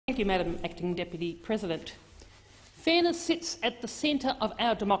Thank you, Madam Acting Deputy President. Fairness sits at the centre of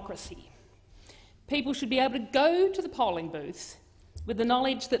our democracy. People should be able to go to the polling booth with the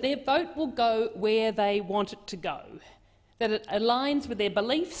knowledge that their vote will go where they want it to go, that it aligns with their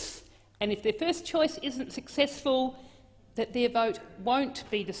beliefs, and if their first choice isn't successful, that their vote won't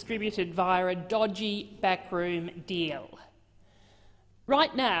be distributed via a dodgy backroom deal.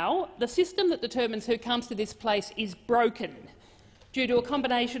 Right now, the system that determines who comes to this place is broken due to a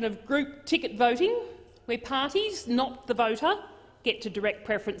combination of group ticket voting, where parties, not the voter, get to direct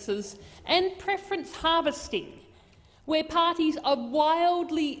preferences, and preference harvesting, where parties of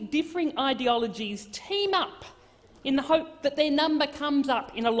wildly differing ideologies team up in the hope that their number comes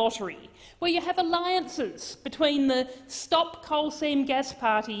up in a lottery, where you have alliances between the Stop Coal Seam Gas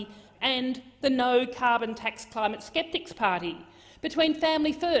Party and the No Carbon Tax Climate Skeptics Party, between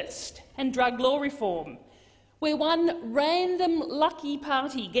Family First and drug law reform, where one random lucky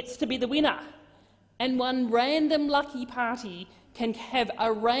party gets to be the winner and one random lucky party can have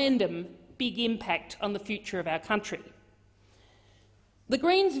a random big impact on the future of our country. The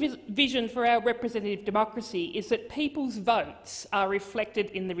Greens' vision for our representative democracy is that people's votes are reflected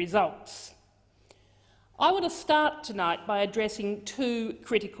in the results. I want to start tonight by addressing two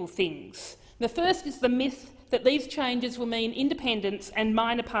critical things. The first is the myth that these changes will mean independents and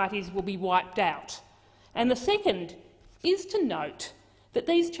minor parties will be wiped out. And the second is to note that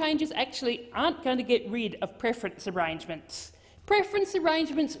these changes actually aren't going to get rid of preference arrangements. Preference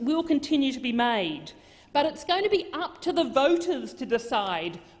arrangements will continue to be made, but it's going to be up to the voters to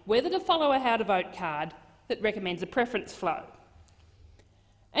decide whether to follow a how-to-vote card that recommends a preference flow.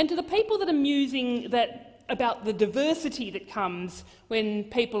 And to the people that are musing about the diversity that comes when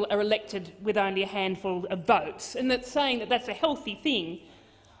people are elected with only a handful of votes, and that's saying that that's a healthy thing,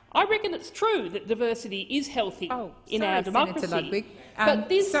 I reckon it's true that diversity is healthy in our democracy. Senator Ludwig. But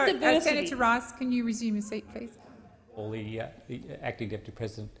this diversity— Senator Rice, can you resume your seat, please? Call the Acting Deputy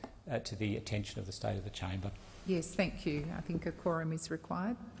President to the attention of the State of the Chamber. Yes, thank you. I think a quorum is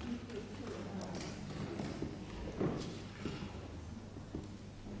required.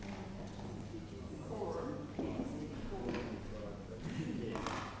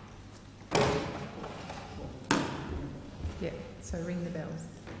 Yeah, so ring the bells.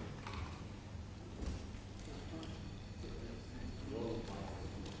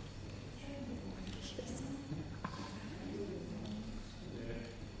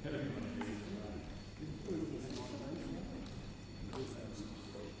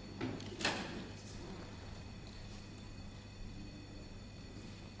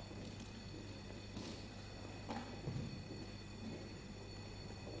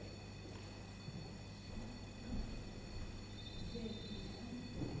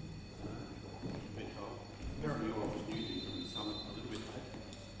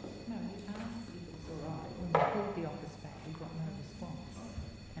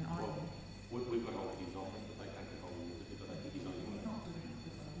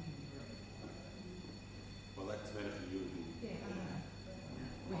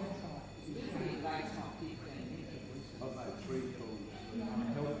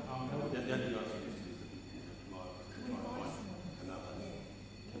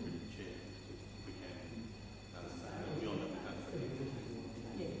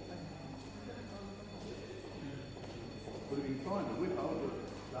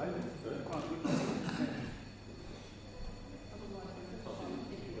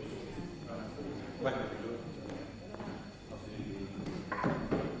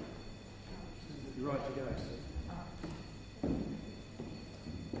 You're right to go.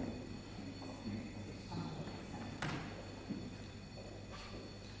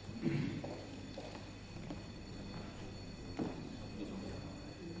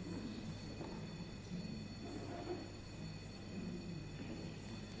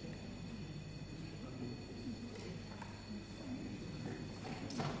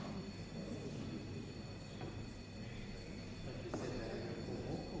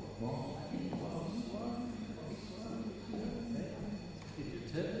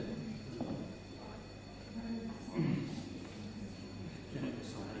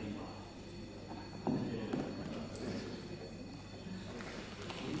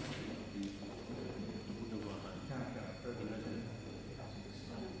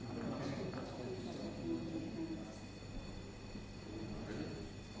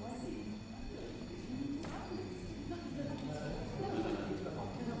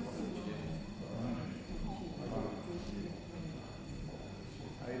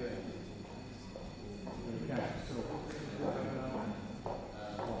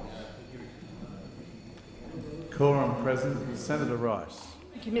 Quorum present. Senator Rice.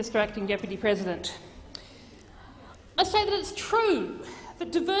 Thank you, Mr Acting Deputy President. I say that it's true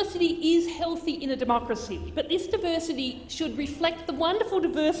that diversity is healthy in a democracy, but this diversity should reflect the wonderful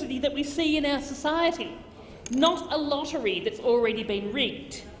diversity that we see in our society, not a lottery that's already been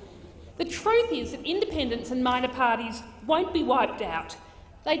rigged. The truth is that independents and minor parties won't be wiped out.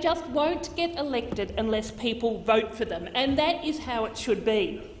 They just won't get elected unless people vote for them, and that is how it should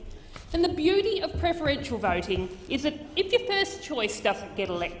be. And the beauty of preferential voting is that if your first choice doesn't get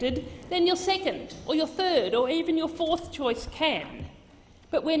elected, then your second or your third or even your fourth choice can.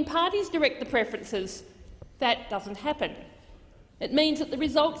 But when parties direct the preferences, that doesn't happen. It means that the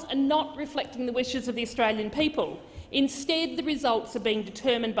results are not reflecting the wishes of the Australian people. Instead, the results are being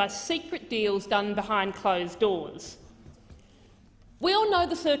determined by secret deals done behind closed doors. We all know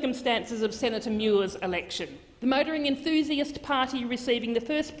the circumstances of Senator Muir's election, the motoring enthusiast party receiving the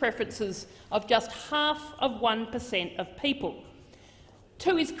first preferences of just 0.5% of people.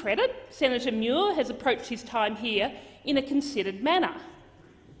 To his credit, Senator Muir has approached his time here in a considered manner.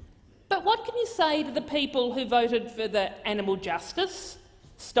 But what can you say to the people who voted for the Animal Justice,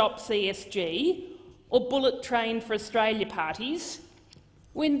 Stop CSG or Bullet Train for Australia parties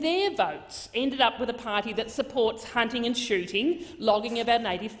when their votes ended up with a party that supports hunting and shooting, logging of our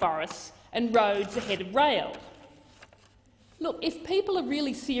native forests and roads ahead of rail? Look, if people are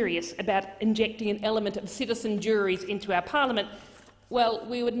really serious about injecting an element of citizen juries into our parliament, well,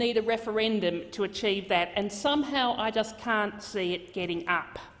 we would need a referendum to achieve that, and somehow I just can't see it getting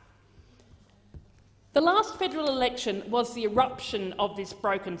up. The last federal election was the eruption of this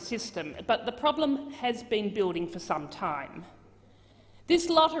broken system, but the problem has been building for some time. This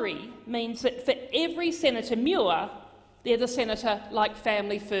lottery means that for every Senator Muir, there's a senator like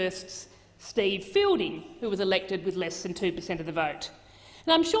Family First's Steve Fielding, who was elected with less than 2% of the vote.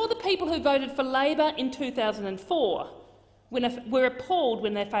 And I'm sure the people who voted for Labor in 2004 were appalled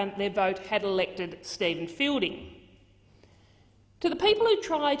when they found their vote had elected Stephen Fielding. To the people who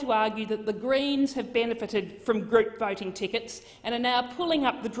try to argue that the Greens have benefited from group voting tickets and are now pulling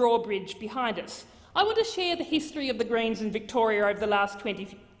up the drawbridge behind us, I want to share the history of the Greens in Victoria over the last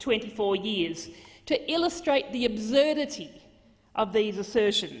 24 years to illustrate the absurdity of these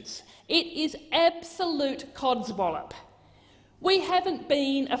assertions. It is absolute codswallop. We haven't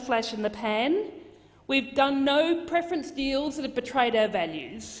been a flash in the pan. We've done no preference deals that have betrayed our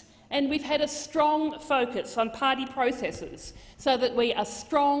values, and we've had a strong focus on party processes so that we are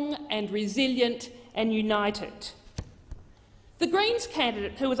strong and resilient and united. The Greens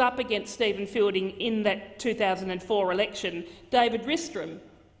candidate who was up against Stephen Fielding in that 2004 election, David Ristrom,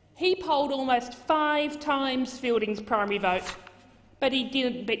 he polled almost 5 times Fielding's primary vote, but he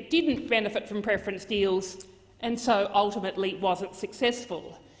didn't benefit from preference deals and so ultimately wasn't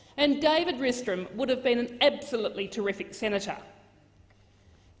successful. And David Ristrom would have been an absolutely terrific senator.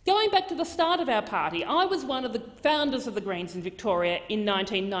 Going back to the start of our party, I was one of the founders of the Greens in Victoria in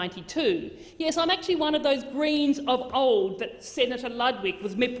 1992. Yes, I'm actually one of those Greens of old that Senator Ludwig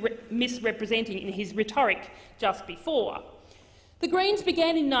was misrepresenting in his rhetoric just before. The Greens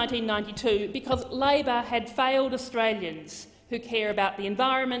began in 1992 because Labor had failed Australians who care about the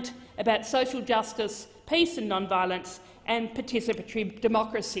environment, about social justice, peace and non-violence and participatory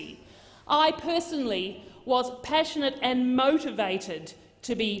democracy. I personally was passionate and motivated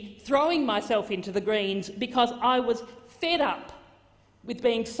to be throwing myself into the Greens because I was fed up with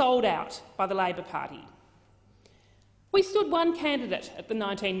being sold out by the Labor Party. We stood one candidate at the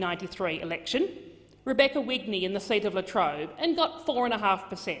 1993 election, Rebecca Wigney in the seat of La Trobe, and got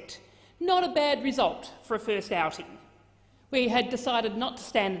 4.5%. Not a bad result for a first outing. We had decided not to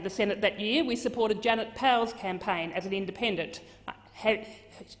stand in the Senate that year. We supported Janet Powell's campaign as an independent,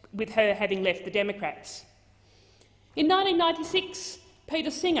 with her having left the Democrats. In 1996,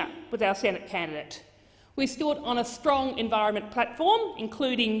 Peter Singer was our Senate candidate. We stood on a strong environment platform,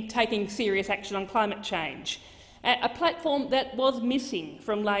 including taking serious action on climate change, a platform that was missing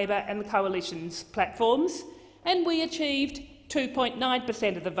from Labor and the Coalition's platforms, and we achieved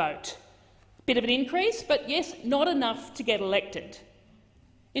 2.9% of the vote. Bit of an increase, but yes, not enough to get elected.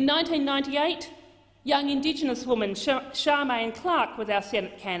 In 1998, young Indigenous woman Charmaine Clark was our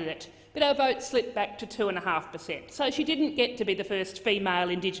Senate candidate, but our vote slipped back to 2.5%. So she didn't get to be the first female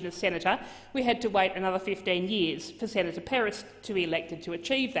Indigenous senator. We had to wait another 15 years for Senator Peris to be elected to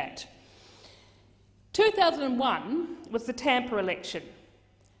achieve that. 2001 was the Tampa election.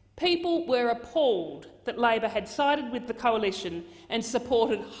 People were appalled that Labor had sided with the Coalition and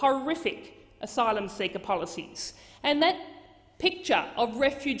supported horrific asylum seeker policies. And that picture of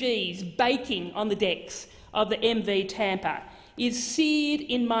refugees baking on the decks of the MV Tampa is seared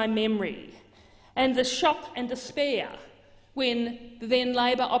in my memory, and the shock and despair when the then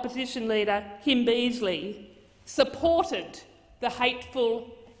Labor opposition leader, Kim Beazley, supported the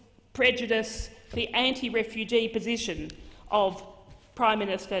hateful prejudice, the anti-refugee position of Prime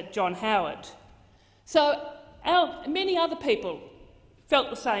Minister John Howard. So many other people felt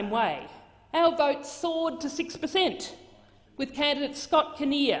the same way. Our vote soared to 6% with candidate Scott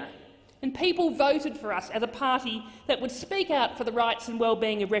Kinnear, and people voted for us as a party that would speak out for the rights and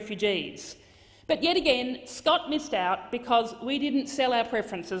well-being of refugees. But yet again, Scott missed out because we didn't sell our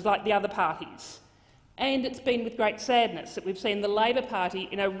preferences like the other parties. And it's been with great sadness that we've seen the Labor Party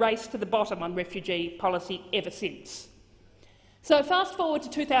in a race to the bottom on refugee policy ever since. So fast forward to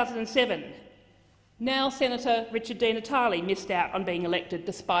 2007. Now Senator Richard Di Natale missed out on being elected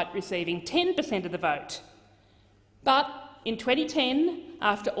despite receiving 10% of the vote. But in 2010,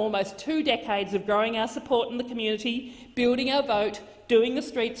 after almost 2 decades of growing our support in the community, building our vote, doing the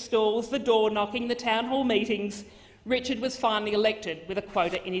street stalls, the door knocking, the town hall meetings, Richard was finally elected with a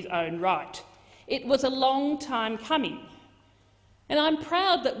quota in his own right. It was a long time coming, and I'm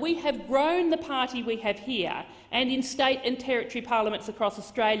proud that we have grown the party we have here and in state and territory parliaments across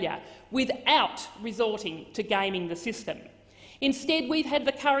Australia without resorting to gaming the system. Instead, we've had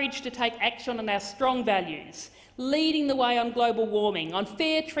the courage to take action on our strong values, leading the way on global warming, on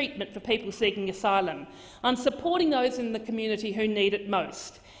fair treatment for people seeking asylum, on supporting those in the community who need it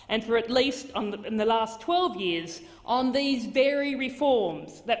most, and for at least in the last 12 years on these very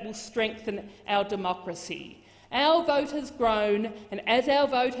reforms that will strengthen our democracy. Our vote has grown, and as our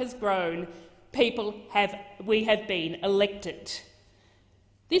vote has grown, we have been elected.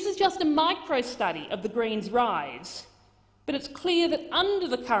 This is just a micro-study of the Greens' rise, but it's clear that under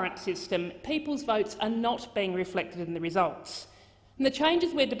the current system, people's votes are not being reflected in the results. And the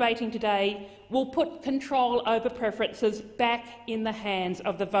changes we're debating today will put control over preferences back in the hands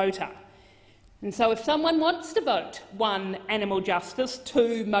of the voter. And so if someone wants to vote 1, animal justice,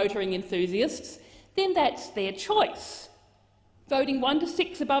 2, motoring enthusiasts, then that's their choice. Voting 1 to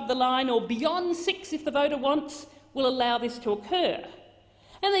 6 above the line or beyond 6 if the voter wants will allow this to occur.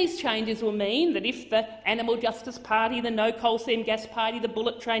 And these changes will mean that if the Animal Justice Party, the No Coal Seam Gas Party, the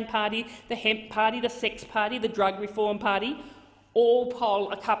Bullet Train Party, the Hemp Party, the Sex Party, the Drug Reform Party all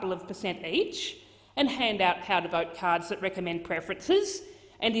poll a couple of % each and hand out how-to-vote cards that recommend preferences,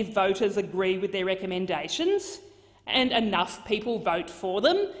 and if voters agree with their recommendations and enough people vote for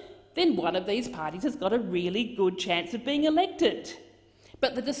them, then one of these parties has got a really good chance of being elected.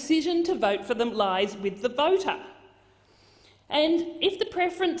 But the decision to vote for them lies with the voter. And if the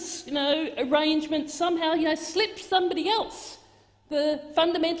preference arrangement somehow slips somebody else, the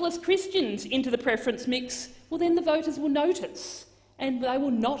fundamentalist Christians, into the preference mix, well then the voters will notice and they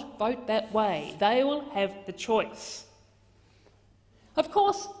will not vote that way. They will have the choice. Of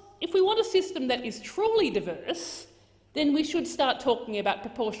course, if we want a system that is truly diverse, then we should start talking about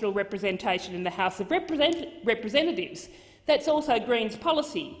proportional representation in the House of Representatives. That's also Greens'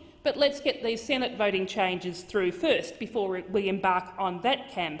 policy. But let's get these Senate voting changes through first before we embark on that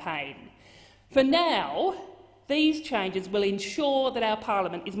campaign. For now, these changes will ensure that our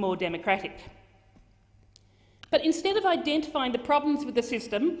parliament is more democratic. But instead of identifying the problems with the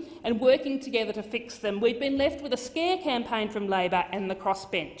system and working together to fix them, we've been left with a scare campaign from Labor and the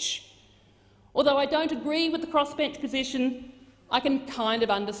crossbench. Although I don't agree with the crossbench position, I can kind of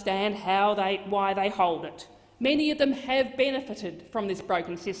understand why they hold it. Many of them have benefited from this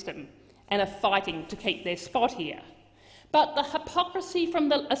broken system and are fighting to keep their spot here. But the hypocrisy from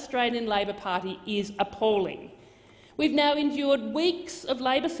the Australian Labor Party is appalling. We've now endured weeks of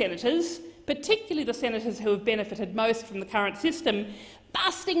Labor senators, particularly the senators who have benefited most from the current system,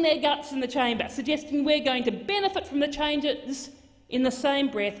 busting their guts in the chamber, suggesting we're going to benefit from the changes in the same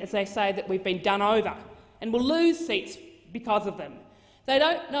breath as they say that we've been done over and will lose seats because of them. They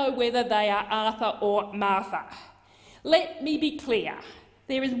don't know whether they are Arthur or Martha. Let me be clear.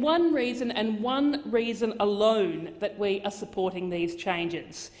 There is one reason and one reason alone that we are supporting these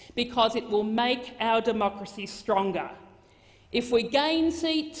changes, because it will make our democracy stronger. If we gain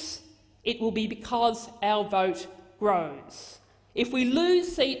seats, it will be because our vote grows. If we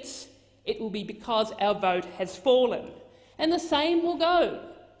lose seats, it will be because our vote has fallen. And the same will go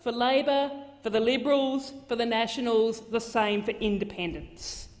for Labor, for the Liberals, for the Nationals, the same for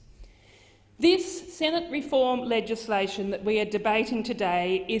independents. This Senate reform legislation that we are debating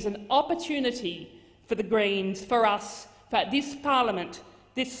today is an opportunity for the Greens, for us, for this Parliament,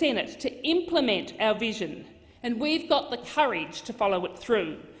 this Senate, to implement our vision, and we've got the courage to follow it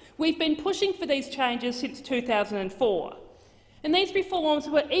through. We've been pushing for these changes since 2004, and these reforms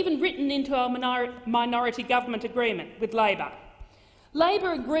were even written into our minority government agreement with Labor.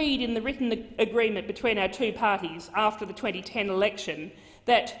 Labor agreed in the written agreement between our two parties after the 2010 election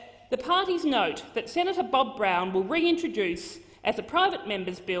that the parties note that Senator Bob Brown will reintroduce as a private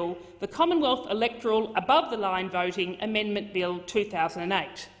member's bill the Commonwealth Electoral Above-the-Line Voting Amendment Bill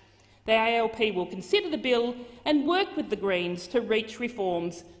 2008. The ALP will consider the bill and work with the Greens to reach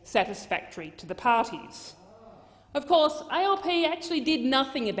reforms satisfactory to the parties. Of course, ALP actually did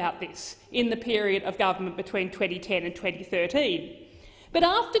nothing about this in the period of government between 2010 and 2013. But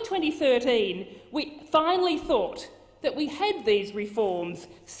after 2013, we finally thought that we had these reforms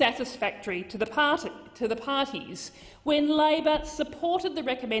satisfactory to the parties when Labor supported the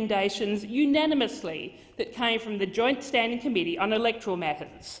recommendations unanimously that came from the Joint Standing Committee on Electoral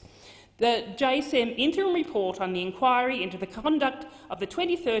Matters. The JSEM interim report on the inquiry into the conduct of the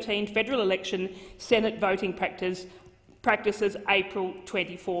 2013 federal election Senate voting practices April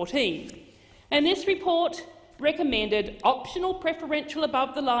 2014. And this report recommended optional preferential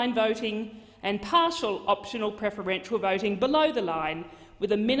above-the-line voting and partial optional preferential voting below the line,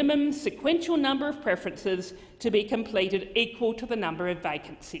 with a minimum sequential number of preferences to be completed equal to the number of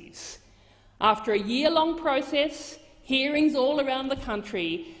vacancies. After a year-long process, hearings all around the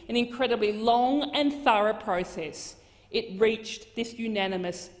country, an incredibly long and thorough process, it reached this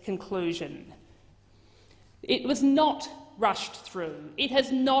unanimous conclusion. It was not rushed through. It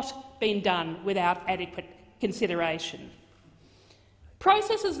has not been done without adequate consideration.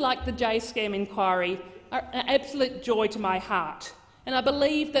 Processes like the JSCAM inquiry are an absolute joy to my heart, and I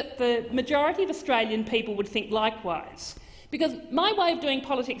believe that the majority of Australian people would think likewise, because my way of doing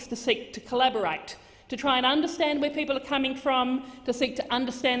politics is to seek to collaborate, to try and understand where people are coming from, to seek to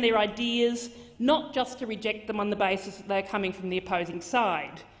understand their ideas, not just to reject them on the basis that they're coming from the opposing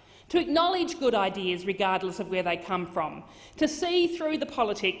side, to acknowledge good ideas regardless of where they come from, to see through the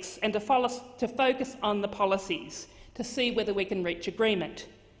politics and to focus on the policies, to see whether we can reach agreement.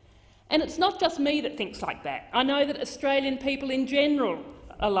 And it's not just me that thinks like that. I know that Australian people in general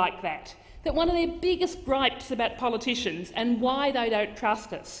are like that, that one of their biggest gripes about politicians and why they don't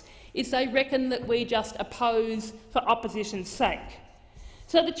trust us is they reckon that we just oppose for opposition's sake.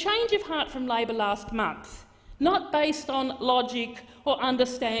 So the change of heart from Labor last month, not based on logic or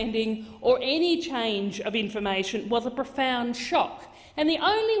understanding or any change of information, was a profound shock. And the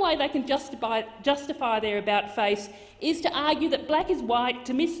only way they can justify their about-face is to argue that black is white,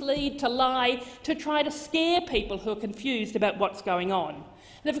 to mislead, to lie, to try to scare people who are confused about what's going on.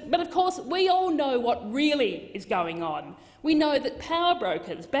 But of course, we all know what really is going on. We know that power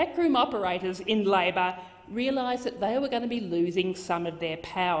brokers, backroom operators in Labor, realised that they were going to be losing some of their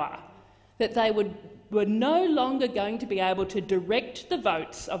power, that they were no longer going to be able to direct the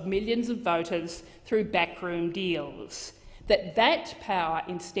votes of millions of voters through backroom deals, that power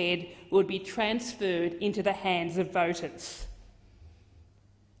instead would be transferred into the hands of voters.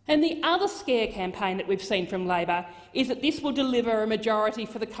 And the other scare campaign that we've seen from Labor is that this will deliver a majority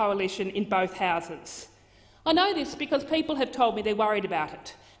for the coalition in both houses. I know this because people have told me they're worried about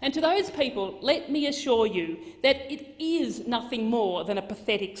it. And to those people, let me assure you that it is nothing more than a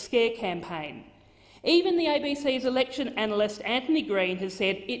pathetic scare campaign. Even the ABC's election analyst Anthony Green has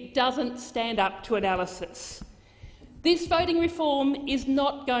said it doesn't stand up to analysis. This voting reform is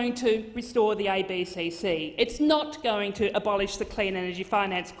not going to restore the ABCC. It's not going to abolish the Clean Energy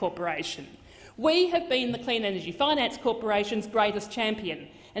Finance Corporation. We have been the Clean Energy Finance Corporation's greatest champion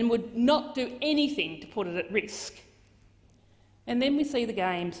and would not do anything to put it at risk. And then we see the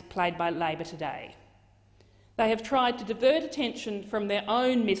games played by Labor today. They have tried to divert attention from their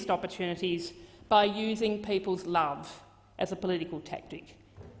own missed opportunities by using people's love as a political tactic,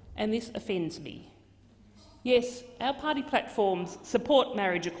 and this offends me. Yes, our party platforms support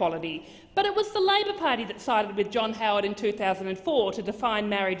marriage equality, but it was the Labor Party that sided with John Howard in 2004 to define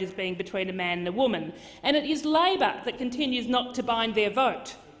marriage as being between a man and a woman, and it is Labor that continues not to bind their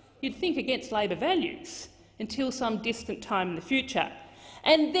vote. You'd think against Labor values, until some distant time in the future.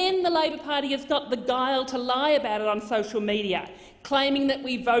 And then the Labor Party has got the guile to lie about it on social media, claiming that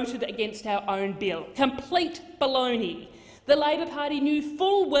we voted against our own bill. Complete baloney. The Labor Party knew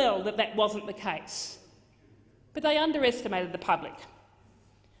full well that that wasn't the case. But they underestimated the public.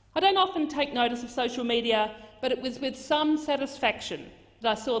 I don't often take notice of social media, but it was with some satisfaction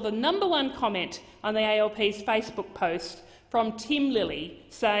that I saw the #1 comment on the ALP's Facebook post from Tim Lilly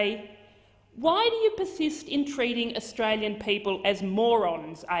say, "Why do you persist in treating Australian people as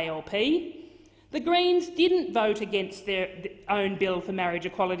morons, ALP? The Greens didn't vote against their own bill for marriage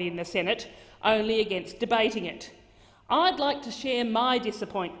equality in the Senate, only against debating it. I'd like to share my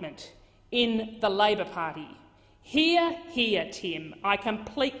disappointment in the Labor Party. Hear, hear, Tim. I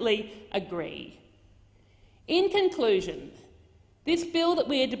completely agree." In conclusion, This bill that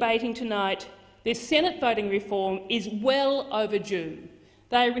we are debating tonight, this Senate voting reform, is well overdue.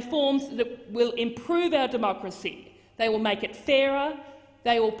 They are reforms that will improve our democracy. They will make it fairer.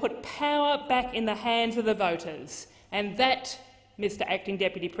 They will put power back in the hands of the voters. And that, Mr Acting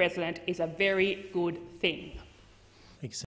Deputy President, is a very good thing.